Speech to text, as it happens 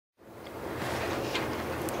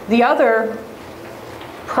The other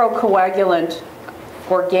procoagulant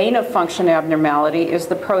or gain-of-function abnormality is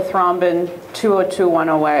the prothrombin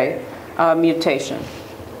 20210A mutation.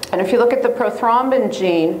 And if you look at the prothrombin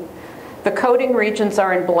gene, the coding regions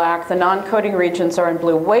are in black, the non-coding regions are in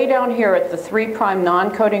blue. Way down here at the 3'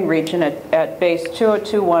 non-coding region at base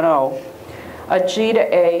 20210, a G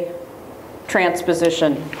to A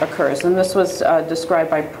transposition occurs. And this was described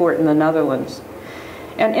by Poort in the Netherlands.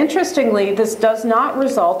 And interestingly, this does not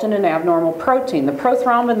result in an abnormal protein. The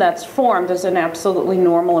prothrombin that's formed is an absolutely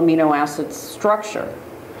normal amino acid structure.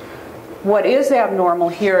 What is abnormal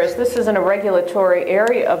here is this is in a regulatory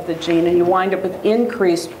area of the gene, and you wind up with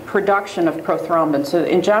increased production of prothrombin. So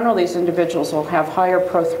in general, these individuals will have higher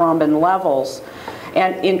prothrombin levels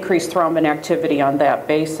and increased thrombin activity on that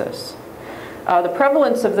basis. The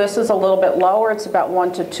prevalence of this is a little bit lower. It's about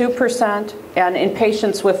 1 to 2%. And in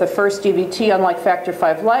patients with the first DVT, unlike factor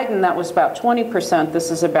V Leiden, that was about 20%.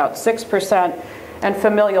 This is about 6%. And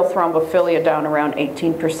familial thrombophilia down around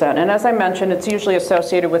 18%. And as I mentioned, it's usually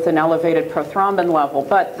associated with an elevated prothrombin level.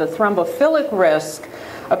 But the thrombophilic risk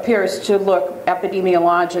appears to look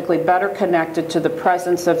epidemiologically better connected to the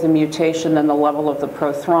presence of the mutation than the level of the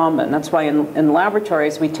prothrombin. That's why in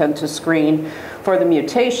laboratories we tend to screen for the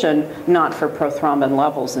mutation, not for prothrombin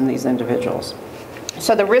levels in these individuals.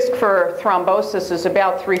 So the risk for thrombosis is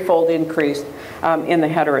about 3-fold increased in the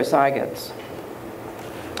heterozygotes.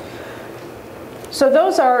 So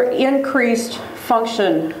those are increased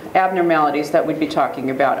function abnormalities that we'd be talking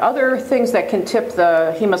about. Other things that can tip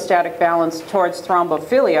the hemostatic balance towards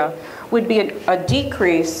thrombophilia would be a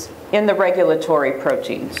decrease in the regulatory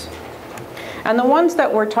proteins. And the ones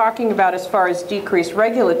that we're talking about as far as decreased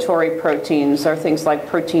regulatory proteins are things like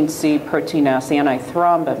protein C, protein S,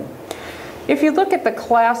 antithrombin. If you look at the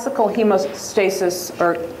classical hemostasis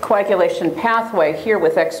or coagulation pathway here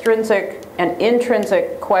with extrinsic and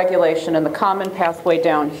intrinsic coagulation and the common pathway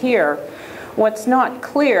down here, what's not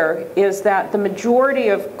clear is that the majority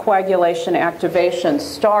of coagulation activation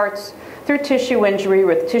starts through tissue injury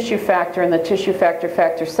with tissue factor and the tissue factor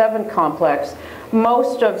factor 7 complex.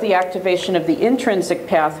 Most of the activation of the intrinsic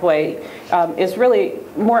pathway is really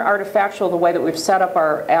more artifactual the way that we've set up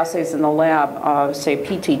our assays in the lab, say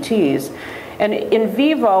PTTs. And in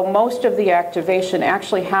vivo, most of the activation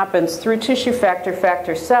actually happens through tissue factor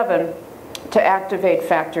factor 7 to activate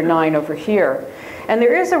factor 9 over here. And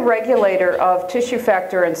there is a regulator of tissue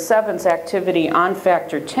factor and 7's activity on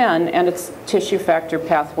factor 10, and it's tissue factor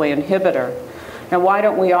pathway inhibitor. Now, why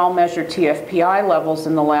don't we all measure TFPI levels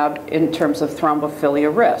in the lab in terms of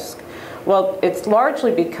thrombophilia risk? Well, it's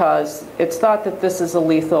largely because it's thought that this is a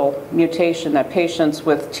lethal mutation, that patients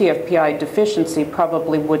with TFPI deficiency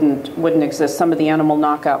probably wouldn't exist. Some of the animal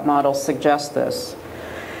knockout models suggest this.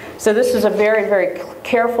 So this is a very, very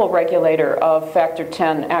careful regulator of factor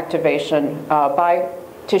 10 activation by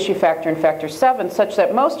tissue factor and factor 7, such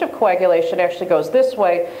that most of coagulation actually goes this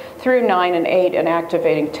way through 9 and 8 and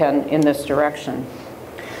activating 10 in this direction.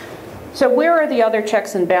 So where are the other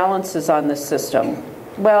checks and balances on this system?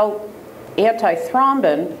 Well,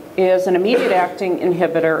 antithrombin is an immediate acting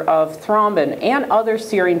inhibitor of thrombin and other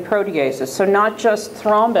serine proteases. So not just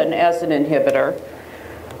thrombin as an inhibitor,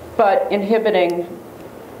 but inhibiting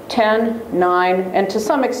 10, 9, and to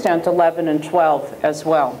some extent 11 and 12 as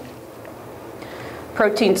well.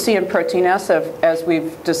 Protein C and protein S, as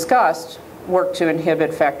we've discussed, work to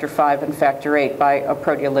inhibit factor 5 and factor 8 by a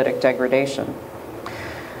proteolytic degradation.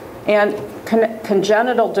 And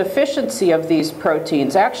congenital deficiency of these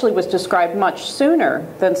proteins actually was described much sooner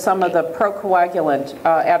than some of the procoagulant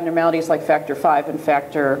abnormalities like factor 5 and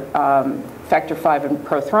factor 5 and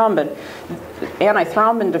prothrombin.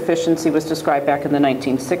 Antithrombin deficiency was described back in the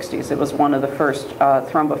 1960s. It was one of the first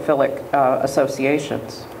thrombophilic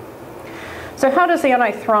associations. So how does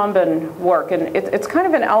antithrombin work? And it's kind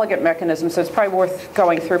of an elegant mechanism, so it's probably worth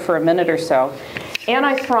going through for a minute or so.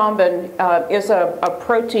 Antithrombin is a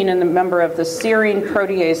protein in the member of the serine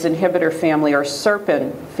protease inhibitor family, or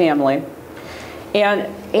SERPIN family.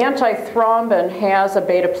 And antithrombin has a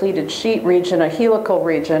beta-pleated sheet region, a helical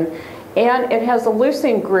region, and it has a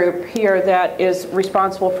leucine group here that is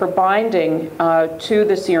responsible for binding to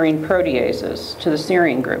the serine proteases, to the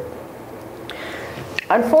serine group.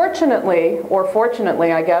 Unfortunately, or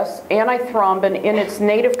fortunately, I guess, antithrombin in its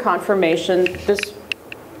native conformation, this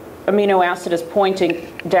amino acid is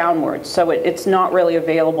pointing downwards, so it's not really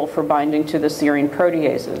available for binding to the serine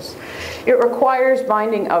proteases. It requires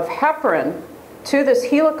binding of heparin to this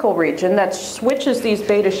helical region that switches these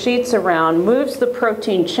beta sheets around, moves the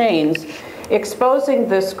protein chains, exposing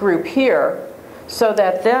this group here so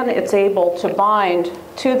that then it's able to bind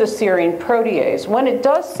to the serine protease. When it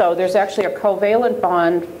does so, there's actually a covalent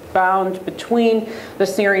bond bound between the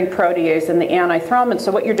serine protease and the antithrombin.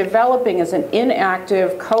 So what you're developing is an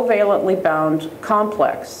inactive, covalently bound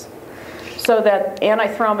complex. So that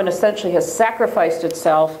antithrombin essentially has sacrificed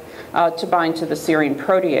itself to bind to the serine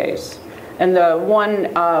protease. And the one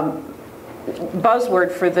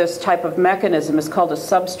buzzword for this type of mechanism is called a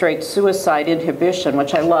substrate suicide inhibition,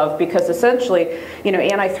 which I love because essentially,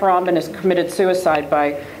 antithrombin has committed suicide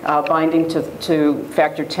by binding to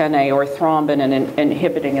factor 10A or thrombin and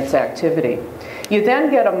inhibiting its activity. You then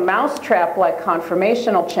get a mousetrap-like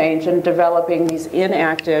conformational change in developing these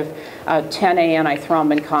inactive 10A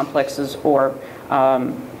antithrombin complexes or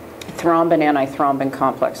thrombin-antithrombin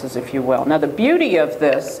complexes, if you will. Now, the beauty of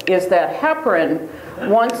this is that heparin,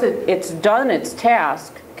 once it's done its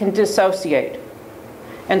task, can dissociate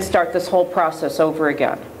and start this whole process over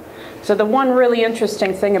again. So the one really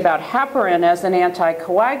interesting thing about heparin as an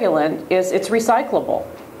anticoagulant is it's recyclable.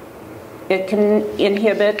 It can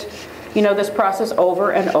inhibit this process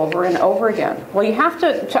over and over and over again. Well, you have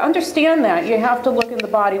to understand that, you have to look in the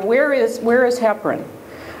body, where is heparin?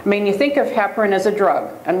 I mean, you think of heparin as a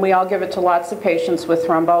drug, and we all give it to lots of patients with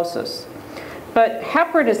thrombosis. But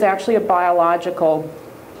heparin is actually a biological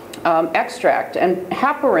extract, and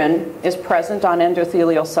heparin is present on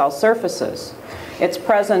endothelial cell surfaces. It's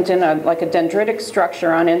present in like a dendritic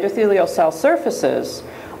structure on endothelial cell surfaces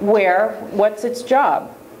where, what's its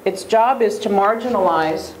job? Its job is to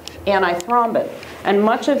marginalize antithrombin. And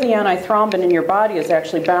much of the antithrombin in your body is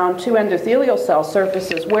actually bound to endothelial cell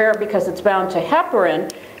surfaces where, because it's bound to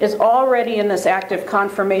heparin, is already in this active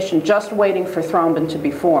conformation just waiting for thrombin to be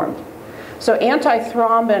formed. So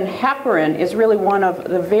antithrombin heparin is really one of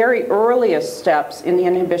the very earliest steps in the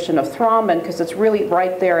inhibition of thrombin because it's really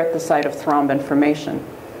right there at the site of thrombin formation.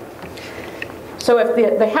 So if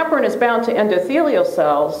the heparin is bound to endothelial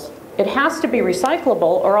cells, it has to be recyclable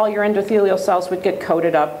or all your endothelial cells would get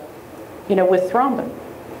coated up with thrombin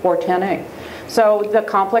or 10A. So the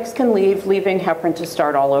complex can leave, leaving heparin to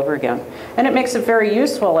start all over again. And it makes it very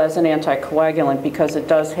useful as an anticoagulant because it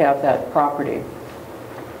does have that property.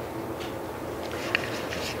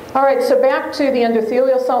 All right, so back to the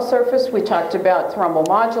endothelial cell surface, we talked about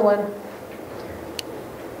thrombomodulin.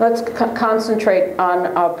 Let's concentrate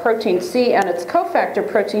on protein C and its cofactor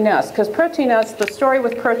protein S, because protein S, the story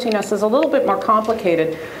with protein S is a little bit more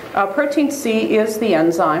complicated. Protein C is the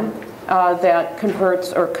enzyme that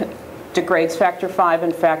converts or degrades factor 5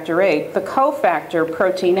 and factor 8. The cofactor,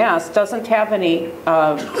 protein S, doesn't have any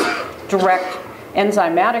direct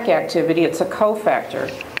enzymatic activity. It's a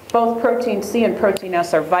cofactor. Both protein C and protein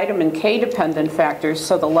S are vitamin K dependent factors,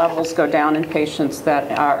 so the levels go down in patients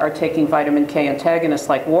that are taking vitamin K antagonists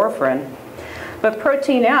like warfarin. But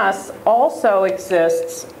protein S also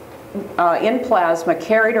exists in plasma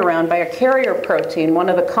carried around by a carrier protein, one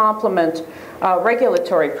of the complement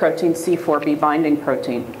regulatory proteins, C4b binding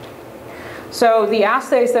protein. So the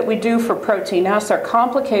assays that we do for protein S are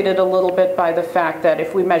complicated a little bit by the fact that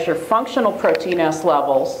if we measure functional protein S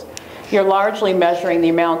levels, you're largely measuring the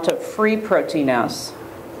amount of free protein S,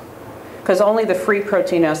 because only the free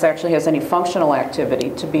protein S actually has any functional activity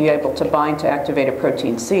to be able to bind to activated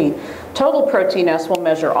protein C. Total protein S will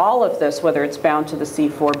measure all of this, whether it's bound to the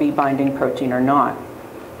C4b binding protein or not.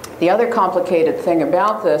 The other complicated thing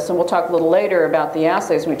about this, and we'll talk a little later about the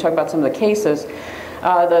assays when we talk about some of the cases,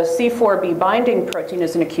 the C4b binding protein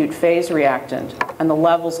is an acute phase reactant, and the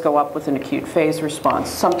levels go up with an acute phase response,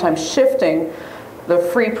 sometimes shifting the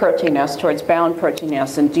free protein S towards bound protein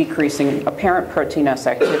S and decreasing apparent protein S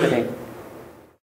activity.